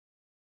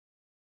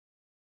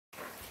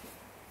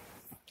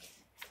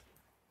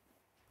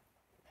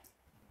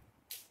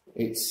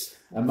It's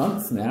a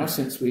month now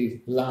since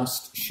we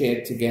last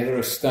shared together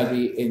a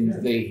study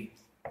in the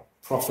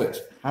prophet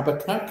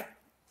Habakkuk.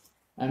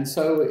 And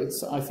so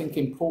it's, I think,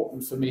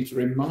 important for me to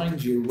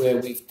remind you where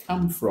we've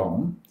come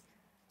from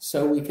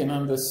so we can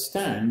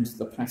understand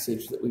the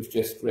passage that we've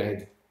just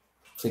read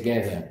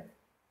together.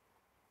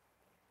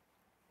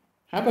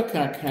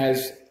 Habakkuk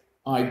has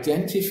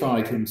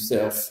identified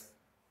himself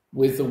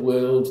with the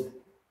world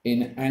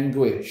in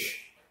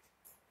anguish.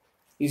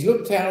 He's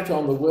looked out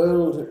on the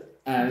world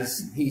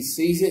as he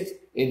sees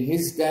it in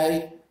his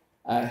day.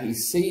 He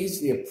sees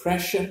the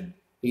oppression,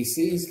 he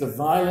sees the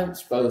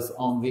violence both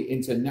on the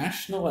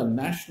international and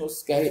national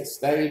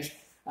stage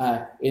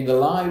in the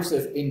lives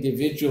of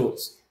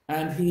individuals,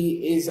 and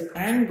he is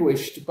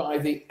anguished by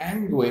the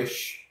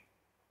anguish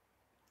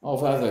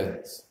of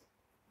others.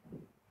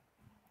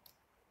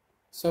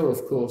 So,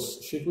 of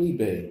course, should we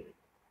be.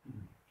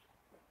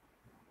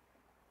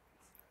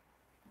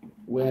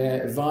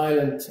 Where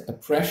violent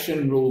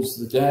oppression rules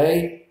the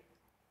day,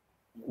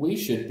 we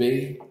should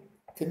be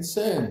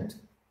concerned.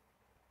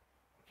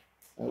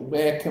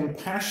 Where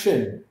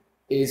compassion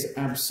is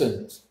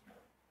absent,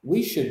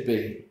 we should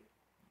be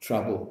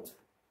troubled.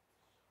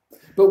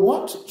 But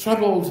what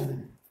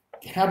troubled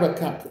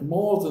Habakkuk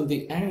more than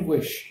the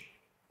anguish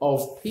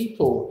of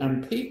people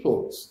and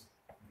peoples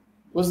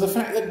was the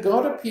fact that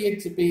God appeared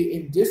to be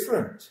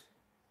indifferent.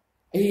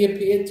 He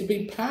appeared to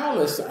be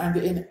powerless and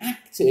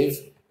inactive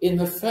in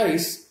the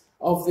face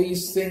of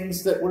these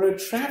things that were a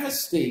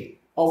travesty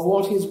of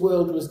what his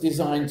world was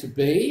designed to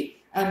be,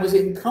 and was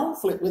in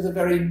conflict with the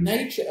very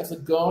nature of the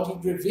God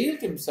he'd revealed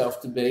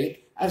himself to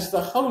be as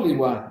the Holy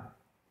One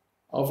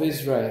of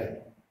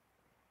Israel.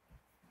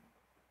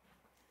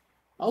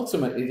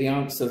 Ultimately, the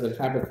answer that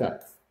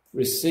Habakkuk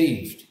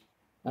received,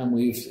 and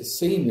we've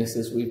seen this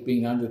as we've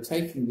been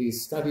undertaking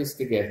these studies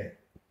together,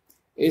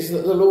 is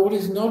that the Lord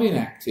is not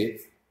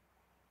inactive,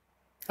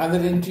 and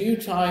that in due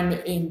time,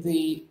 in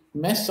the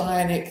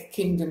messianic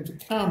kingdom to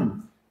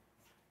come,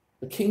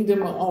 the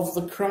kingdom of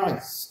the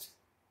Christ,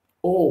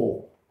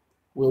 all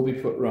will be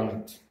put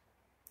right.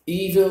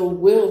 Evil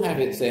will have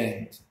its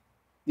end.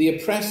 The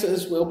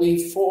oppressors will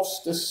be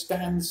forced to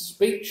stand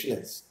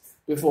speechless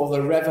before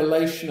the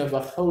revelation of the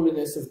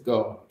holiness of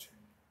God,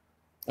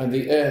 and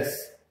the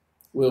earth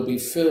will be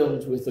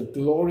filled with the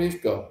glory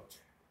of God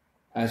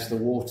as the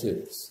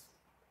waters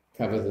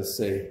cover the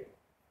sea.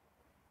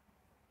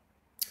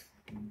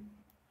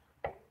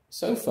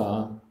 So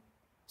far,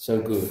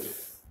 so good.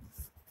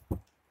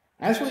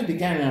 As we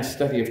began our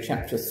study of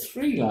chapter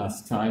 3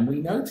 last time,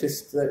 we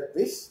noticed that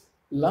this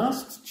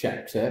last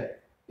chapter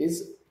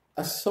is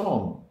a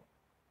song.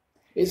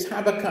 It's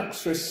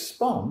Habakkuk's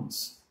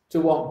response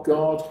to what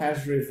God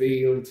has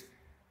revealed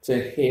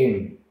to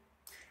him.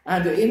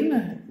 And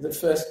in the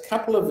first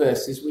couple of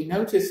verses, we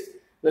noticed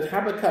that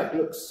Habakkuk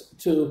looks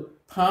to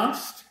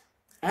past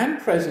and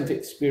present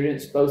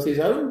experience, both his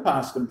own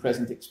past and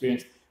present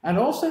experience, and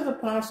also the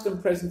past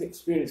and present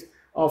experience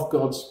of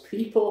God's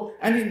people,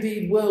 and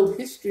indeed world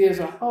history as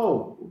a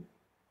whole,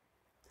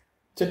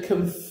 to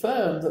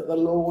confirm that the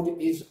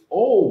Lord is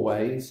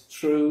always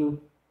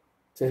true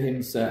to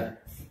himself.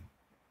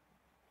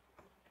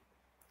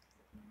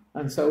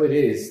 And so it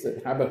is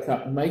that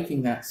Habakkuk,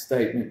 making that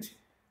statement,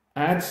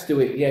 adds to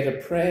it yet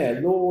a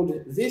prayer.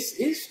 Lord, this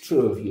is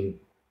true of you.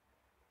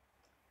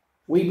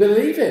 We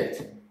believe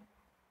it.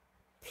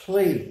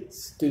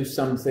 Please do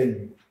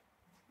something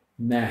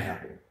now.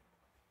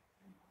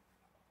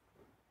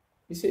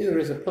 You see, there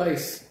is a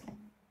place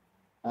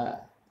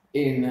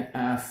in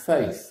our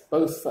faith,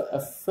 both for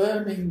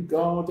affirming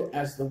God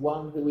as the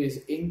one who is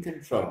in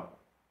control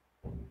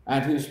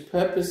and whose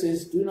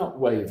purposes do not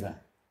waver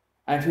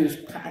and whose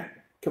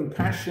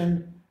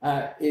compassion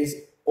is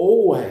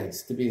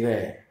always to be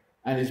there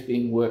and is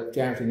being worked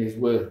out in his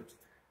word.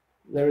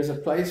 There is a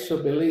place for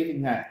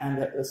believing that and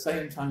at the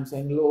same time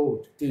saying,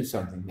 Lord, do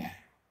something now.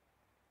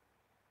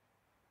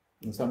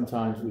 And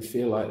sometimes we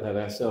feel like that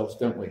ourselves,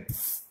 don't we?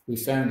 We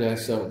found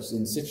ourselves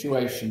in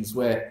situations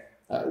where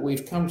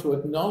we've come to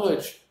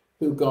acknowledge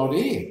who God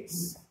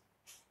is,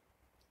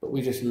 but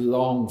we just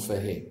long for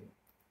him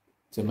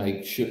to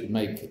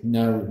make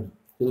known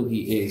who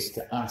he is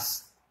to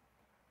us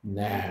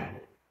now.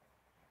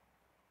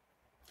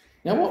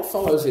 Now, what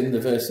follows in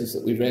the verses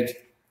that we read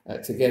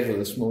together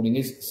this morning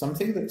is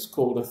something that's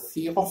called a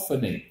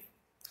theophany.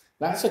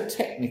 That's a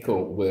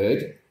technical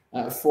word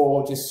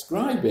for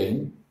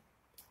describing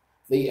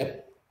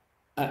the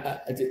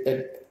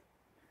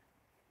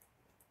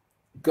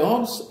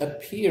God's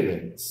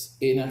appearance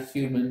in a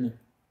human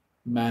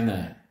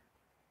manner.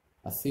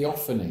 A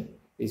theophany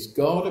is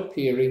God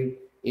appearing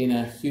in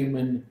a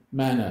human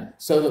manner,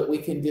 so that we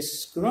can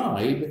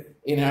describe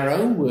in our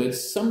own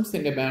words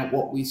something about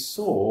what we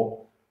saw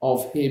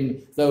of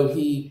him, though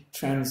he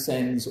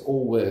transcends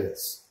all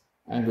words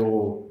and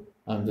all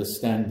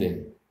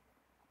understanding.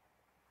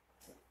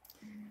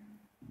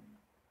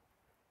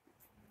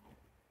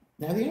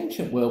 Now, the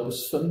ancient world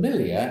was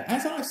familiar,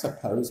 as I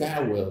suppose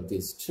our world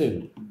is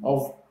too,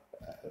 of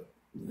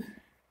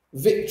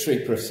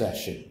victory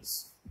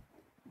processions.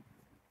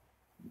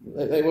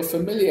 They were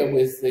familiar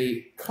with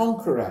the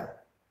conqueror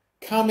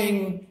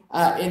coming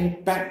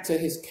back to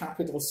his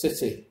capital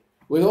city,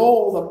 with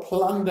all the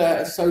plunder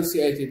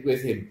associated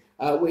with him,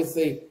 with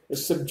the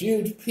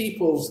subdued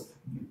peoples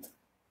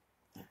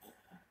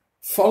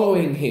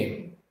following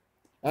him,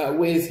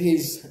 with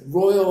his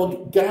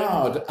royal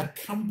guard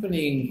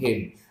accompanying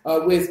him,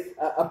 with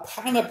a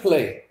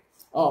panoply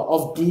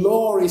of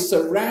glory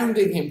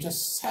surrounding him to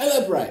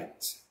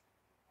celebrate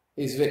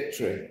his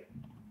victory.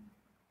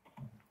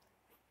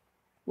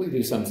 We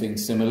do something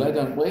similar,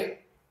 don't we?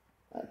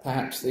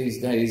 Perhaps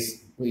these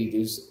days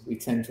we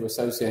tend to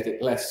associate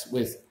it less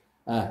with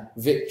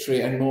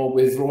victory and more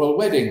with royal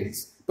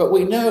weddings. But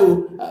we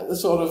know the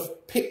sort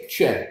of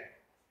picture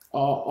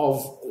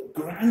of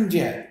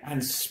grandeur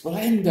and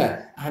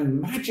splendour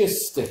and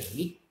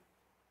majesty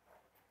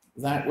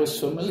that was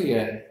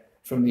familiar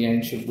from the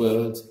ancient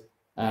world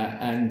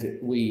and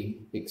we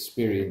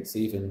experience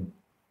even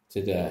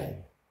today.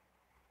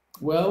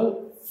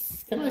 Well,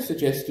 can I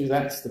suggest to you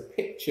that's the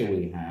picture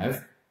we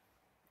have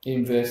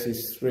in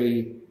verses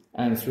 3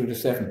 and through to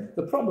 7.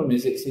 The problem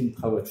is it's in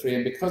poetry,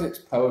 and because it's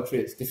poetry,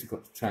 it's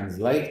difficult to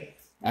translate,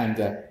 and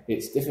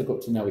it's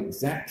difficult to know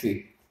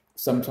exactly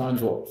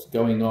sometimes what's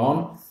going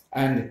on.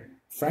 And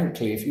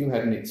frankly, if you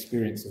had an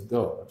experience of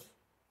God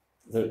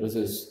that was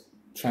as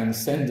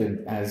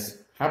transcendent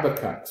as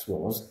Habakkuk's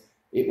was,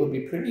 it would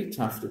be pretty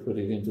tough to put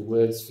it into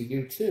words for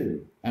you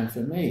too, and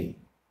for me.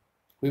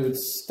 We would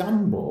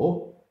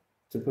stumble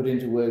to put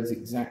into words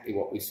exactly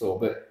what we saw,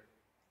 but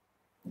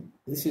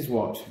this is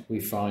what we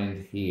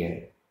find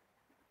here.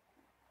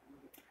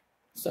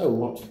 So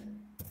what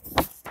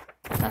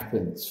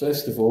happens?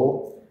 First of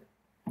all,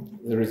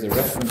 there is a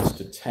reference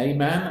to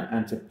Taman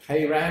and to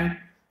Paran.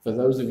 For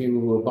those of you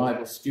who are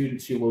Bible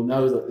students, you will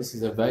know that this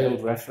is a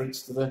veiled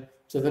reference to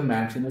the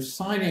mountain of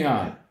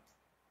Sinai.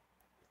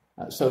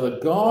 So the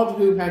God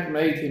who had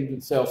made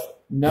himself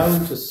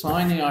known to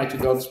Sinai, to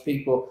God's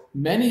people,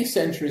 many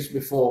centuries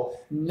before,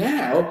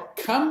 now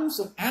comes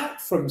out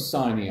from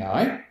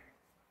Sinai,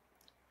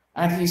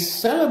 and he's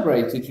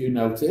celebrated, you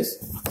notice,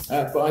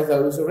 by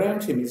those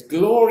around him. His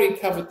glory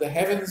covered the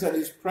heavens and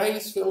his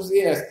praise fills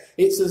the earth.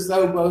 It's as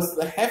though both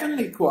the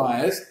heavenly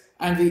choirs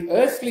and the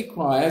earthly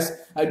choirs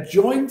are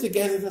joined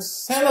together to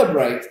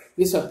celebrate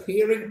this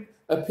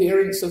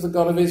appearance of the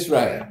God of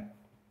Israel.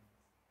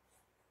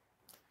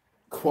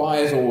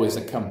 Choirs always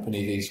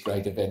accompany these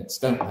great events,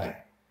 don't they?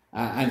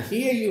 And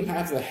here you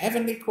have the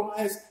heavenly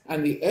choirs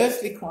and the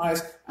earthly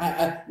choirs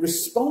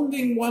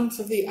responding one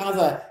to the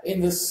other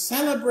in the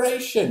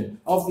celebration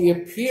of the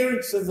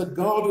appearance of the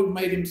God who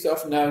made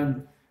himself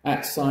known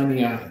at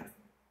Sinai.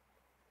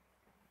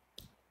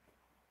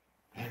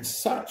 And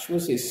such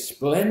was his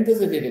splendour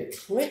that it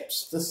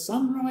eclipsed the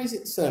sunrise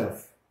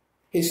itself.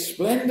 His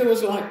splendour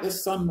was like the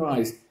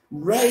sunrise.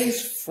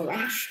 Rays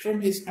flashed from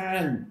his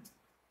hand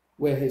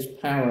where his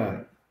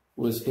power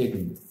was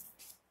hidden.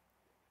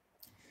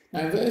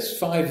 Now in verse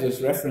 5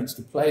 there's reference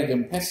to plague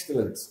and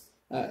pestilence.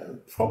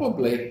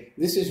 Probably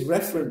this is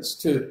reference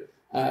to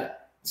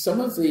some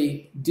of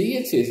the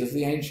deities of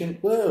the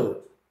ancient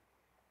world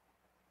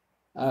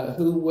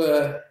who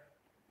were,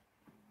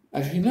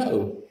 as you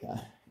know,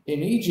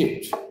 in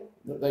Egypt,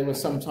 that they were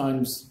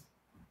sometimes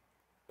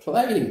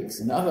plagues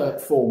and other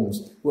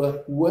forms,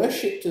 were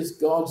worshipped as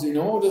gods in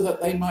order that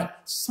they might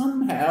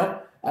somehow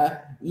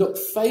look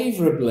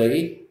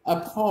favourably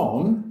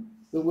upon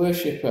the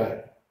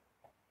worshipper.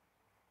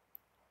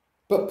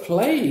 But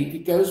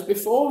plague goes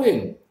before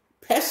him.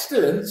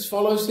 Pestilence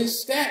follows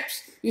his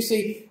steps. You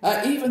see,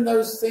 even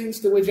those things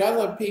to which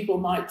other people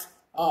might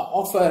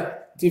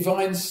offer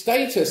divine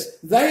status,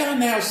 they are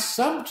now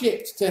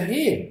subject to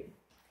him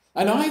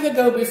and either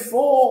go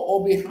before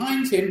or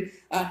behind him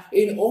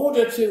in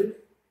order to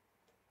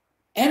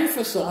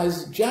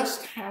emphasize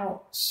just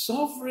how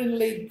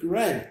sovereignly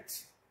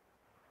great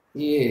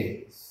he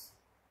is.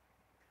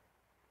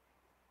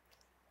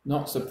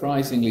 Not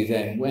surprisingly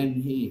then, when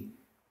he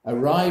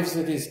arrives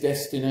at his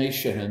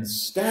destination and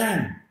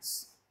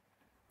stands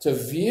to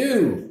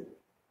view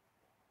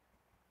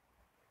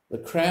the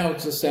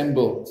crowds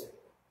assembled,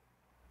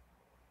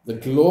 the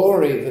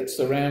glory that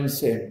surrounds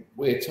him,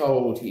 we're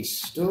told he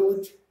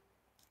stood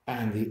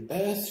and the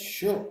earth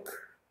shook.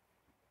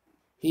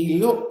 He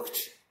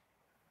looked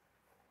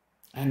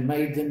and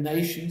made the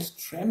nations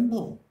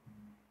tremble.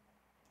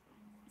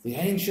 The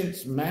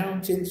ancient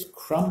mountains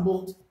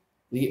crumbled,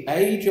 the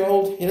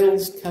age-old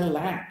hills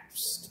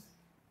collapsed.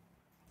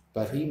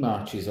 But he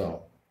marches on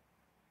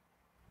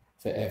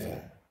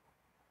forever.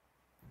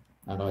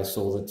 And I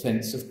saw the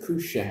tents of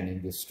Cushan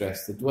in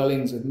distress, the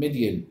dwellings of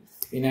Midian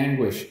in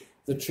anguish,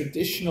 the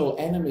traditional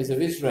enemies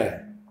of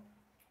Israel,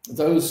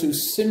 those who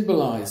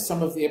symbolize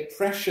some of the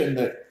oppression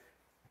that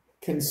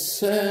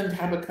concerned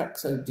Habakkuk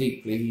so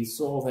deeply. He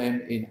saw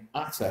them in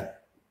utter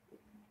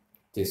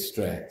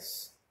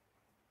distress.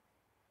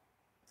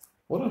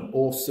 What an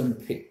awesome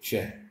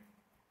picture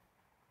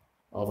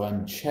of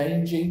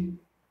unchanging,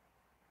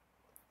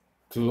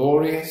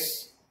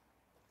 glorious,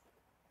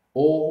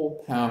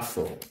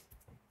 all-powerful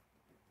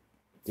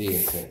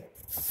deity.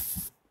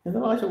 In the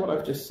light of what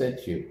I've just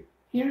said to you,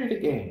 hear it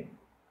again.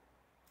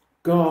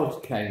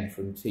 God came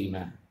from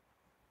Teman,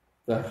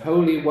 the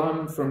Holy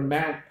One from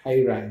Mount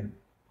Paran.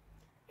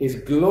 His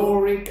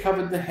glory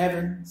covered the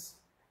heavens.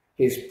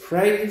 His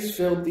praise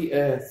filled the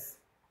earth.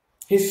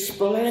 His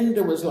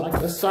splendour was like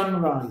the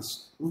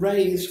sunrise.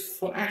 Rays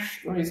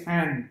flashed from his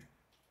hand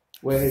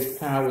where his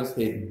power was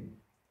hidden.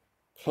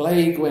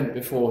 Plague went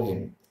before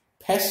him.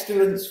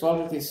 Pestilence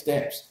followed his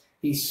steps.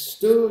 He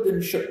stood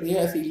and shook the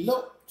earth. He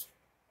looked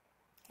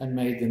and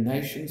made the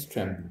nations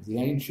tremble. The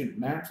ancient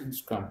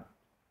mountains crumbled.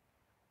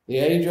 The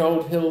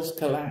age-old hills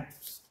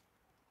collapsed.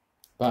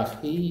 But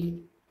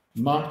he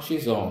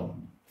marches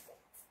on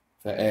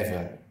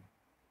forever.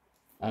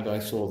 And I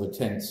saw the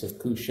tents of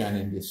Cushan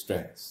in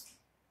distress,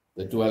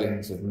 the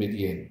dwellings of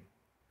Midian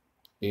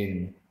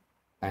in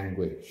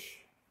anguish.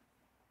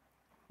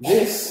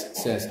 This,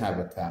 says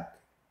Habakkuk,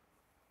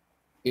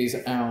 is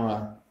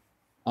our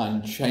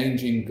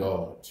unchanging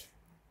God.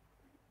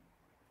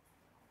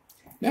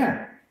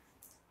 Now,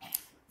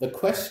 the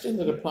question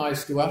that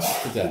applies to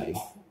us today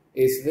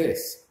is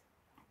this,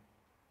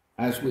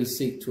 as we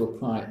seek to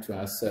apply it to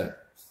ourselves.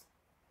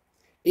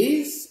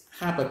 Is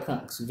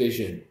Habakkuk's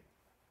vision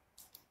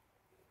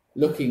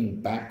looking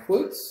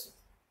backwards,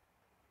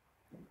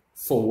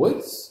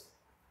 forwards,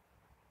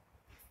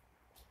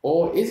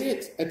 or is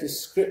it a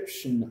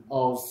description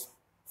of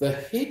the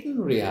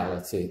hidden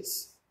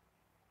realities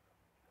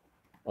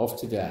of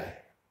today?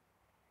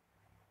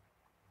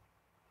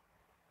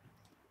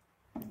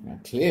 Now,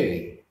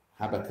 clearly,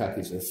 Habakkuk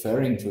is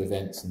referring to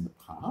events in the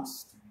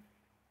past,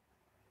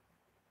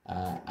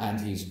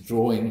 and he's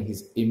drawing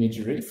his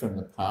imagery from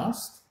the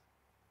past.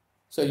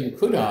 So you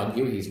could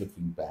argue he's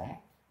looking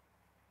back.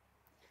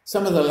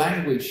 Some of the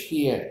language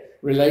here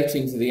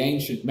relating to the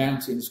ancient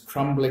mountains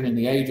crumbling and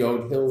the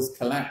age-old hills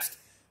collapsed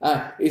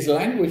is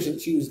language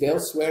that's used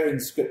elsewhere in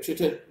Scripture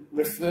to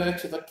refer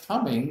to the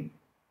coming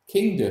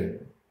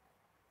kingdom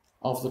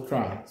of the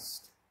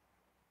Christ.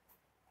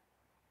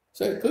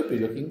 So it could be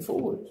looking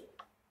forward.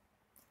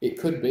 It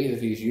could be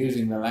that he's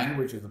using the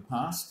language of the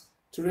past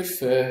to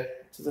refer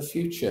to the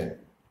future.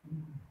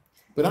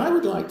 But I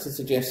would like to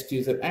suggest to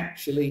you that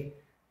actually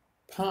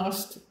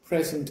past,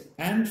 present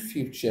and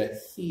future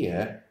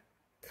here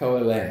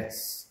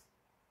coalesce.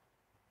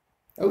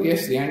 Oh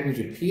yes, the language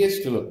appears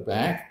to look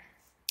back,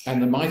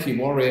 and the mighty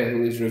warrior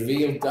who is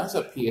revealed does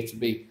appear to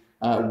be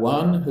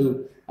one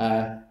who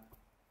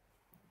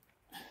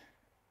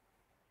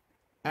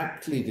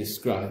aptly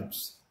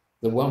describes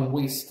the one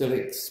we still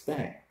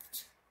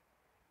expect.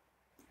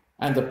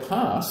 And the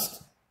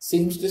past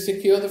seems to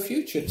secure the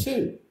future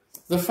too.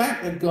 The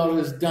fact that God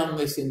has done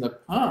this in the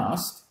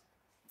past,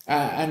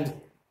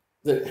 and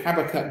that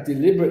Habakkuk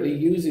deliberately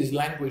uses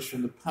language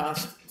from the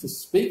past to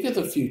speak of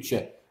the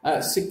future,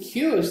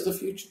 secures the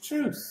future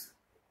truth.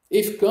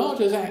 If God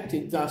has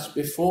acted thus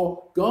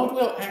before, God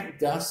will act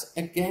thus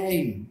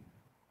again.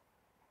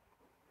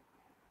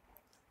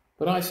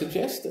 But I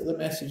suggest that the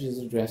message is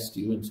addressed to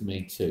you and to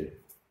me too.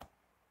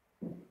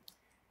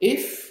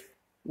 If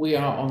we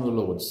are on the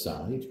Lord's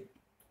side,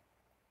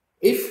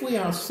 if we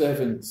are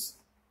servants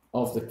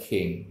of the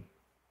King,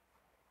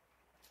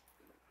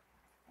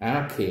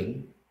 our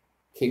King,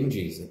 King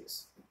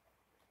Jesus,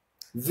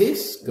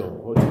 this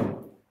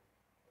God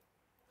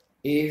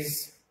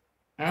is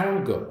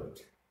our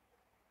God.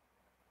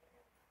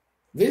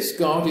 This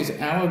God is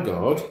our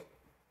God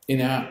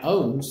in our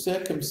own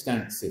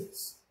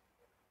circumstances.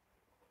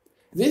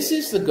 This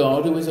is the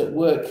God who is at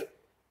work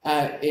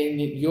in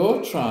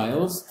your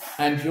trials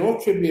and your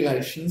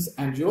tribulations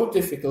and your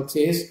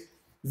difficulties.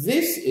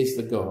 This is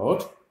the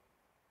God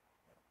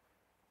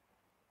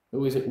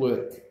who is at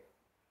work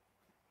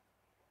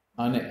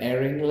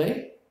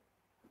unerringly,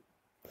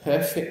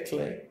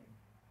 perfectly,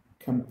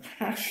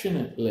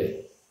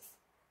 compassionately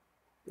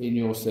in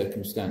your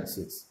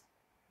circumstances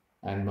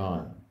and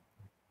mine.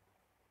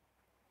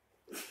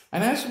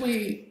 And as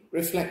we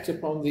reflect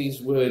upon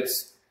these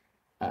words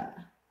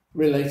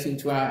relating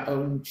to our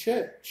own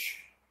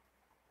church,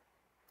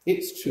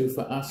 it's true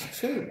for us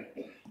too.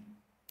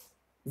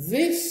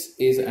 This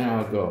is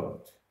our God.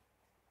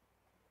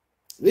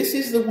 This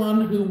is the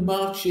one who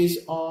marches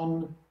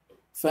on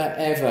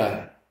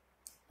forever,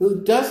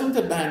 who doesn't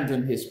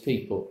abandon his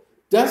people,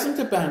 doesn't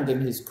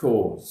abandon his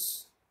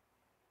cause,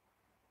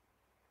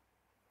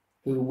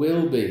 who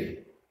will be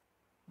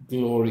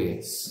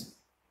glorious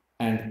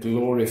and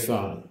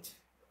glorified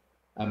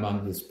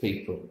among his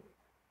people.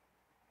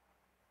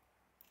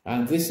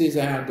 And this is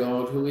our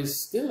God who is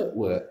still at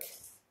work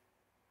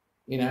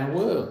in our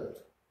world.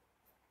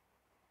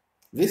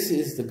 This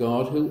is the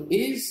God who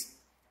is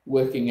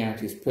working out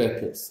his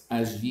purpose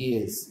as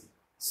years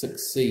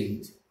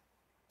succeed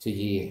to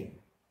year.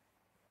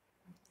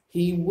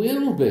 He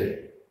will be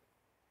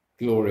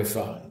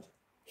glorified.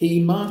 He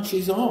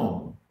marches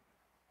on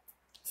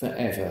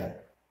forever.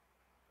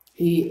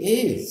 He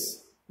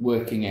is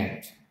working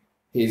out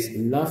his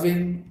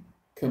loving,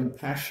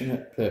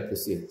 compassionate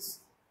purposes.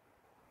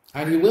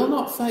 And he will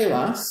not fail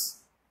us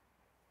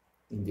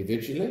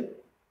individually.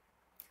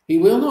 He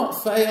will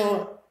not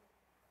fail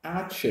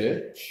our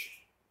church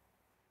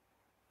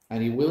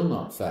and he will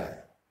not fail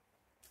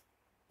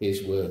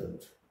his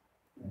word.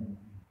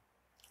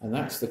 And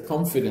that's the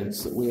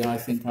confidence that we, I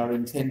think, are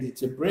intended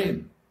to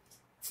bring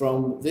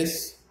from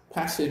this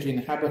passage in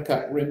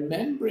Habakkuk,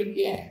 remembering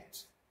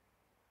yet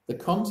the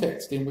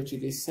context in which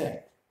it is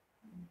said.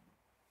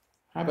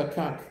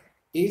 Habakkuk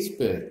is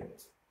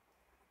burdened.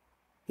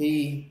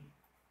 He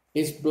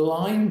is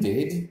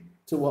blinded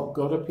to what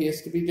God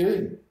appears to be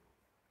doing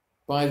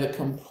by the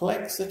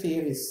complexity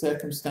of his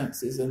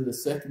circumstances and the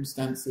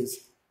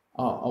circumstances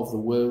of the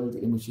world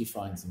in which he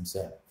finds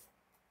himself.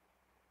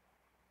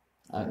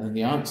 And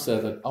the answer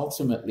that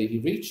ultimately he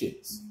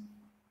reaches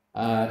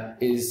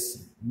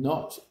is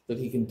not that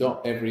he can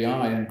dot every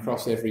I and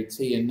cross every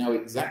T and know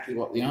exactly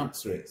what the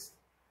answer is,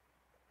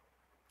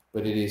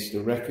 but it is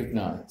to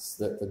recognize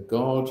that the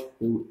God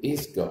who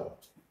is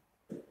God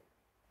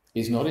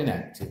is not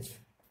inactive.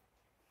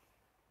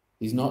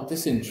 He's not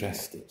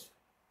disinterested.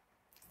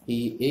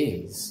 He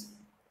is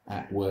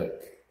at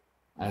work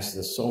as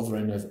the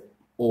sovereign of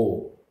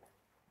all,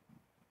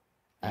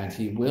 and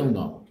he will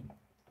not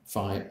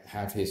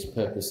have his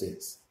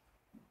purposes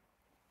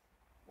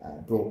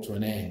brought to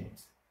an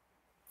end.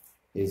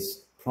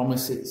 His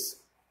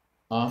promises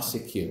are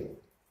secure.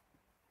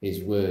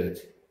 His word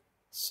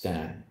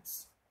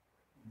stands.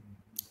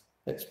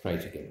 Let's pray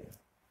together.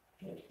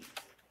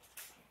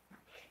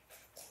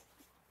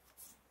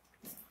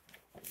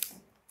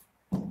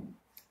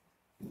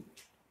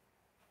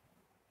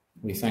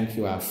 We thank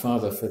you, our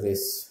Father, for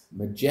this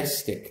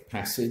majestic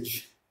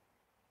passage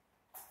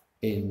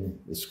in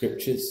the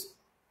Scriptures,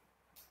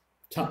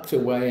 tucked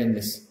away in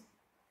this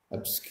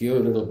obscure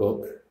little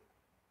book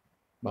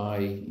by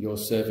your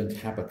servant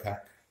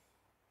Habakkuk,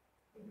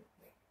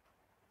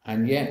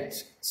 and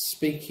yet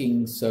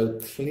speaking so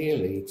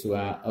clearly to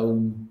our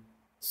own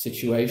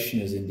situation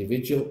as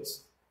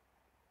individuals,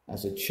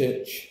 as a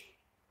church,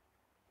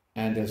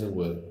 and as a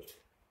world.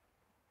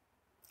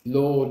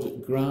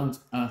 Lord, grant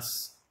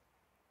us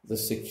the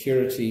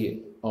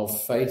security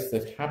of faith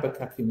that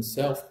Habakkuk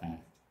himself had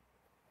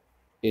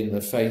in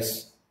the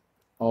face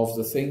of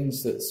the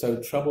things that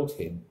so troubled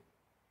him,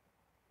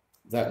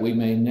 that we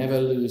may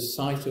never lose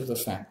sight of the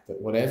fact that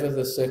whatever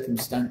the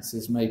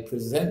circumstances may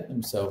present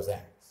themselves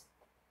as,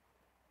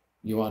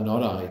 you are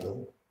not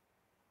idle,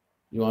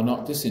 you are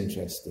not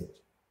disinterested,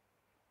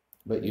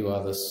 but you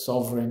are the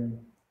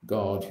sovereign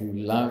God who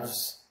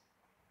loves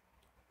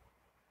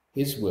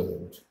his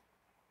word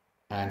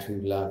and who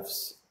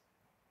loves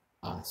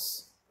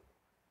us.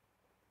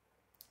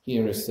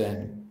 Hear us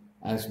then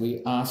as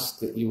we ask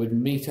that you would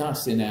meet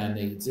us in our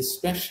needs,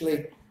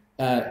 especially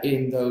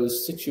in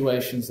those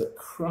situations that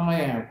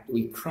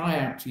we cry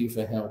out to you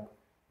for help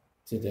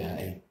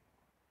today.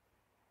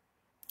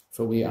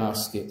 For we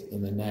ask it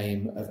in the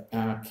name of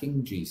our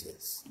King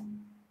Jesus.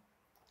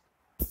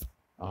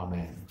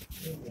 Amen.